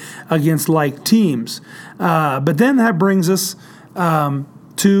play against like teams. But then that brings us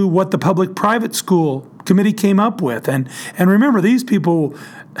to what the public-private school committee came up with. And remember, these people,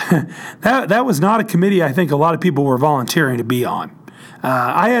 that was not a committee I think a lot of people were volunteering to be on.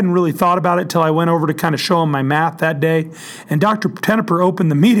 I hadn't really thought about it till I went over to kind of show them my math that day. And Dr. Tenneper opened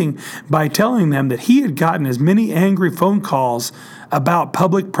the meeting by telling them that he had gotten as many angry phone calls about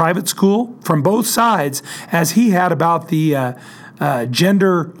public-private school from both sides as he had about the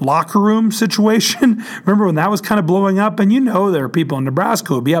gender locker room situation. Remember when that was kind of blowing up? And there are people in Nebraska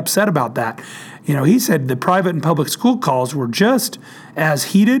who would be upset about that. He said the private and public school calls were just as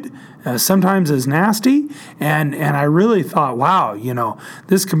heated, sometimes as nasty. And I really thought, wow,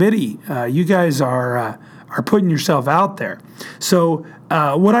 this committee, you guys are putting yourself out there. So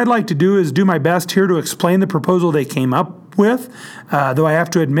what I'd like to do is do my best here to explain the proposal they came up with, though I have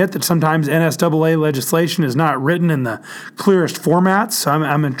to admit that sometimes NSAA legislation is not written in the clearest formats. So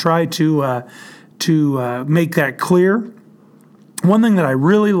I'm going to try to make that clear. One thing that I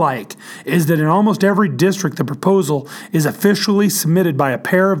really like is that in almost every district, the proposal is officially submitted by a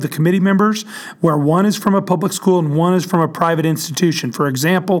pair of the committee members, where one is from a public school and one is from a private institution. For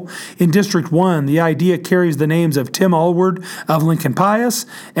example, in District 1, the idea carries the names of Tim Allward of Lincoln Pius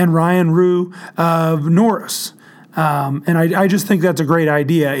and Ryan Rue of Norris. And I just think that's a great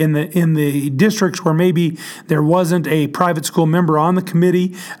idea. In the districts where maybe there wasn't a private school member on the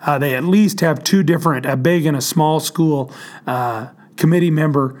committee, they at least have two different, a big and a small school committee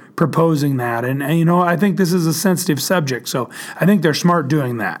member proposing that. And I think this is a sensitive subject, so I think they're smart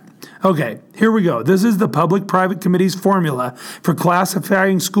doing that. Okay, here we go. This is the Public-Private Committee's formula for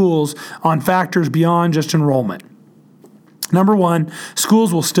classifying schools on factors beyond just enrollment. Number one,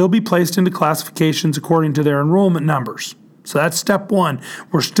 schools will still be placed into classifications according to their enrollment numbers. So that's step one.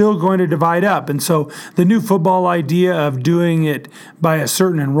 We're still going to divide up. And so the new football idea of doing it by a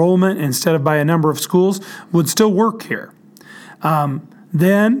certain enrollment instead of by a number of schools would still work here.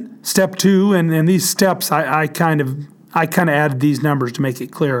 Then step two, and these steps, I kind of added these numbers to make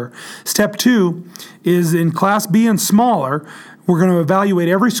it clearer. Step two is in Class B and smaller, we're going to evaluate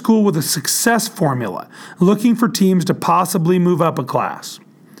every school with a success formula, looking for teams to possibly move up a class.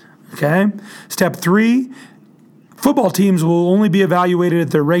 Okay? Step three, football teams will only be evaluated at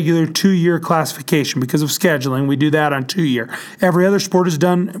their regular 2-year classification because of scheduling. We do that on 2-year. Every other sport is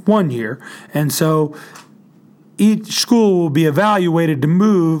done 1 year. And so each school will be evaluated to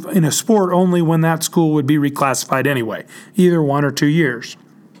move in a sport only when that school would be reclassified anyway, either 1 or 2 years.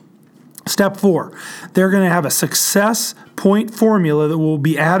 Step 4, they're going to have a success point formula that will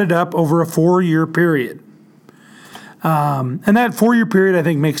be added up over a 4-year period. And that 4-year period, I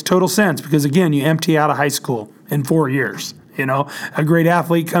think, makes total sense because, again, you empty out of high school in 4 years. A great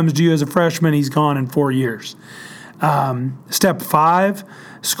athlete comes to you as a freshman, he's gone in 4 years. Step 5,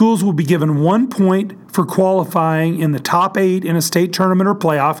 schools will be given 1 point for qualifying in the top 8 in a state tournament or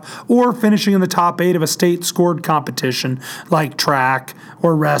playoff, or finishing in the top 8 of a state scored competition like track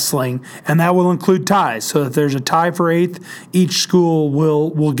or wrestling, and that will include ties. So if there's a tie for 8th, each school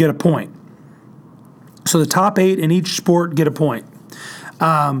will get a point. So the top 8 in each sport get a point.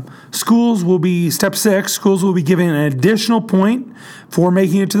 Step 6, schools will be given an additional point for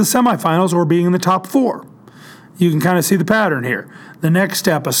making it to the semifinals or being in the top 4. You can kind of see the pattern here. The next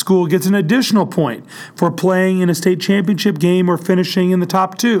step, a school gets an additional point for playing in a state championship game or finishing in the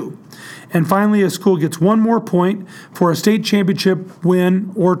top 2. And finally, a school gets 1 more point for a state championship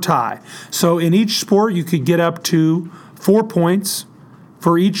win or tie. So in each sport, you could get up to 4 points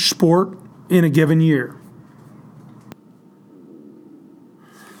for each sport in a given year.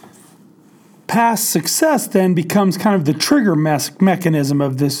 Past success then becomes kind of the trigger mechanism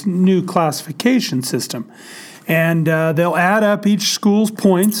of this new classification system. And they'll add up each school's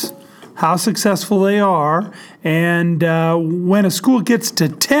points, how successful they are, and when a school gets to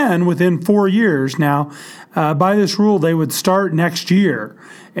 10 within 4 years, now, by this rule, they would start next year.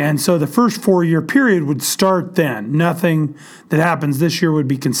 And so the first 4-year period would start then. Nothing that happens this year would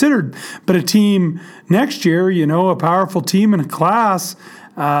be considered. But a team next year, a powerful team in a class,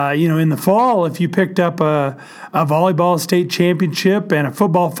 in the fall, if you picked up a volleyball state championship and a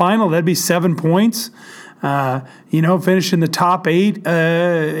football final, that'd be 7 points. Finish in the top 8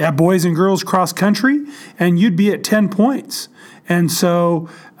 at boys and girls cross country, and you'd be at 10 points. And so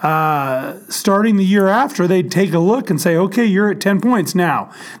starting the year after, they'd take a look and say, okay, you're at 10 points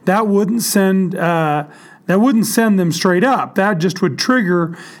now. That wouldn't send them straight up. That just would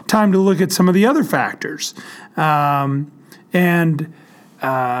trigger time to look at some of the other factors.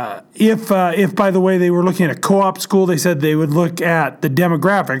 If by the way, they were looking at a co-op school, they said they would look at the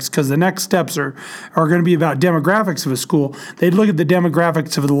demographics, because the next steps are going to be about demographics of a school. They'd look at the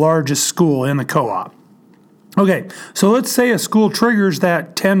demographics of the largest school in the co-op. Okay, so let's say a school triggers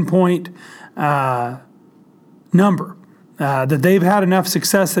that 10-point number, that they've had enough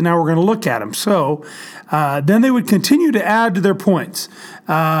success that now we're going to look at them. So Then they would continue to add to their points.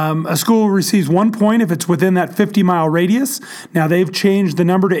 A school receives 1 point if it's within that 50-mile radius. Now, they've changed the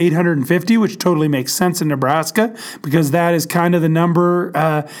number to 850, which totally makes sense in Nebraska because that is kind of the number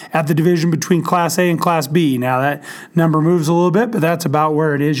at the division between Class A and Class B. Now, that number moves a little bit, but that's about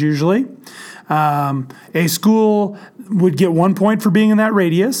where it is usually. A school would get 1 point for being in that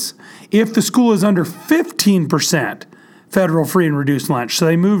radius. If the school is under 15% federal free and reduced lunch. So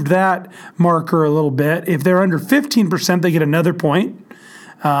they moved that marker a little bit. If they're under 15%, they get another point.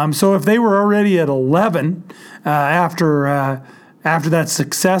 So if they were already at 11 after that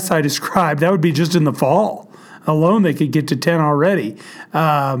success I described, that would be just in the fall alone. They could get to 10 already.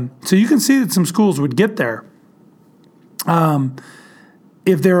 So you can see that some schools would get there.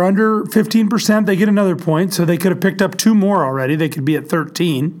 If they're under 15%, they get another point. So they could have picked up 2 more already. They could be at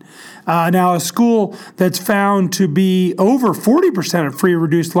 13. Now, a school that's found to be over 40% of free or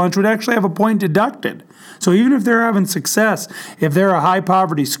reduced lunch would actually have a point deducted. So even if they're having success, if they're a high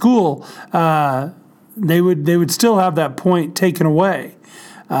poverty school, they would still have that point taken away.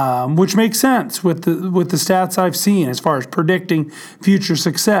 Which makes sense with the stats I've seen as far as predicting future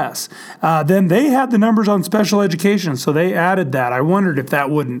success. Then they had the numbers on special education, so they added that. I wondered if that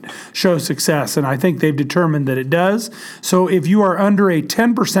wouldn't show success, and I think they've determined that it does. So if you are under a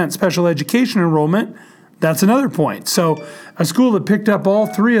 10% special education enrollment, that's another point. So a school that picked up all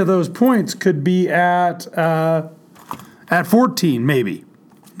 3 of those points could be at 14 maybe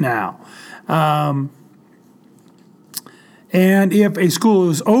now. And if a school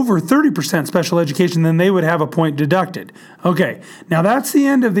is over 30% special education, then they would have a point deducted. Okay, now that's the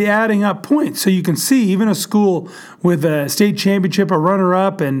end of the adding up points. So you can see even a school with a state championship, a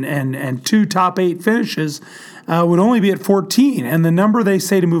runner-up, and 2 top 8 finishes would only be at 14. And the number they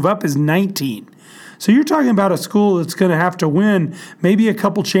say to move up is 19. So you're talking about a school that's going to have to win maybe a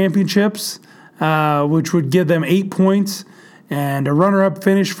couple championships, which would give them 8 points, and a runner-up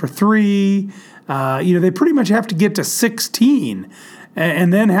finish for 3. They pretty much have to get to 16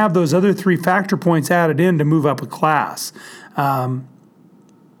 and then have those other 3 factor points added in to move up a class. I'm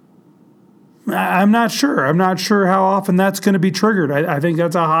not sure. I'm not sure how often that's going to be triggered. I think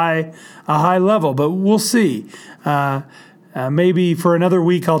that's a high level, but we'll see. Maybe for another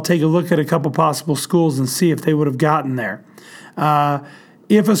week, I'll take a look at a couple possible schools and see if they would have gotten there.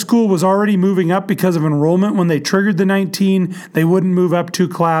 If a school was already moving up because of enrollment when they triggered the 19, they wouldn't move up 2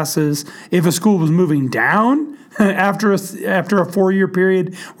 classes. If a school was moving down after a 4-year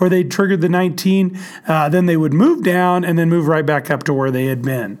period where they triggered the 19, then they would move down and then move right back up to where they had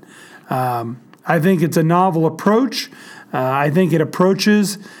been. I think it's a novel approach. I think it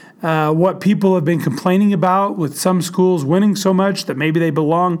approaches what people have been complaining about with some schools winning so much that maybe they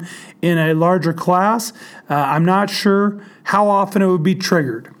belong in a larger class. I'm not sure how often it would be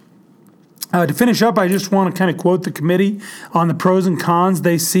triggered. To finish up, I just want to kind of quote the committee on the pros and cons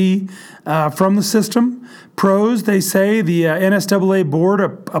they see from the system. Pros, they say the NSAA board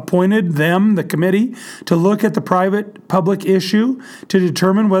appointed them, the committee, to look at the private-public issue to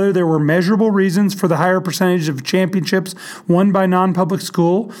determine whether there were measurable reasons for the higher percentage of championships won by non-public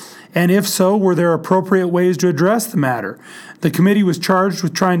school, and if so, were there appropriate ways to address the matter. The committee was charged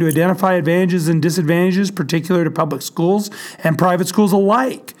with trying to identify advantages and disadvantages, particular to public schools and private schools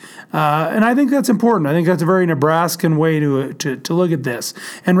alike. And I think that's important. I think that's a very Nebraskan way to look at this,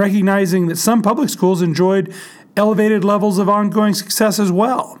 and recognizing that some public schools enjoyed elevated levels of ongoing success as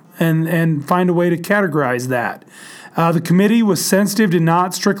well, and find a way to categorize that. The committee was sensitive to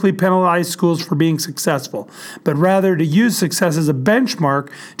not strictly penalize schools for being successful, but rather to use success as a benchmark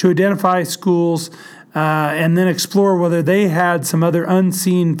to identify schools and then explore whether they had some other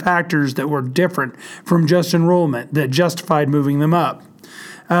unseen factors that were different from just enrollment that justified moving them up.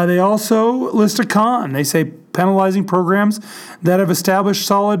 They also list a con. They say penalizing programs that have established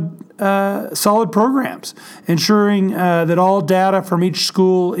solid programs, ensuring that all data from each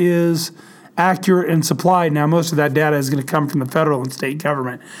school is accurate and supplied. Now, most of that data is going to come from the federal and state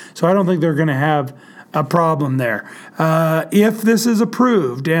government, so I don't think they're going to have a problem there. If this is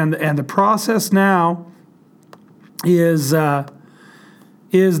approved, and the process now is that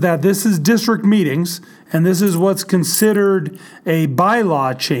this is district meetings, and this is what's considered a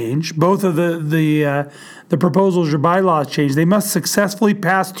bylaw change. Both of the proposals are bylaw change. They must successfully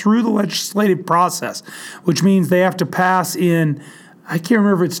pass through the legislative process, which means they have to pass in, I can't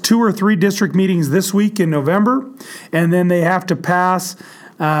remember if it's 2 or 3 district meetings this week in November, and then they have to pass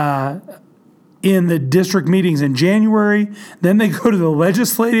in the district meetings in January, then they go to the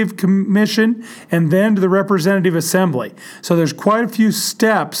Legislative Commission, and then to the Representative Assembly. So there's quite a few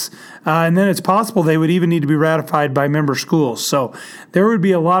steps, and then it's possible they would even need to be ratified by member schools. So there would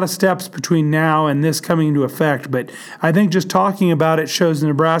be a lot of steps between now and this coming into effect, but I think just talking about it shows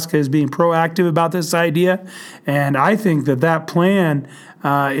Nebraska is being proactive about this idea, and I think that plan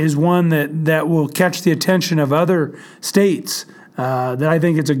is one that will catch the attention of other states. That I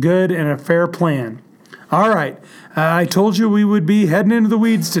think it's a good and a fair plan. All right. I told you we would be heading into the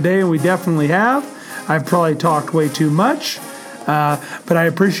weeds today, and we definitely have. I've probably talked way too much, but I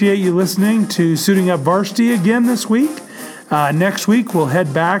appreciate you listening to Suiting Up Varsity again this week. Next week, we'll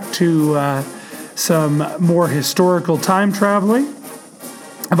head back to some more historical time traveling.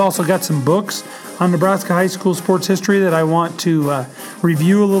 I've also got some books on Nebraska high school sports history that I want to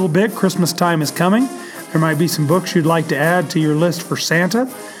review a little bit. Christmas time is coming. There might be some books you'd like to add to your list for Santa.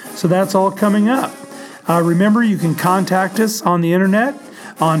 So that's all coming up. Remember, you can contact us on the internet.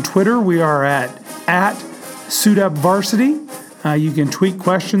 On Twitter, we are at SuitUpVarsity. You can tweet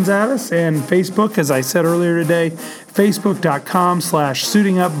questions at us. And Facebook, as I said earlier today,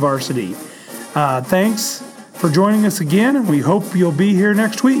 facebook.com/SuitingUpVarsity. Thanks for joining us again, and we hope you'll be here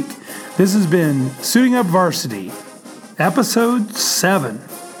next week. This has been Suiting Up Varsity, Episode 7.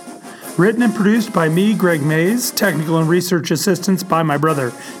 Written and produced by me, Greg Mays, technical and research assistance by my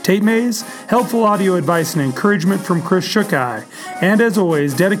brother, Tate Mays, helpful audio advice and encouragement from Chris Shukai, and as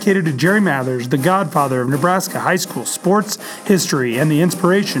always, dedicated to Jerry Mathers, the godfather of Nebraska high school sports history and the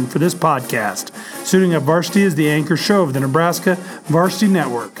inspiration for this podcast. Suiting Up Varsity is the anchor show of the Nebraska Varsity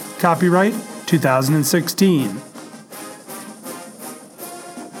Network. Copyright 2016.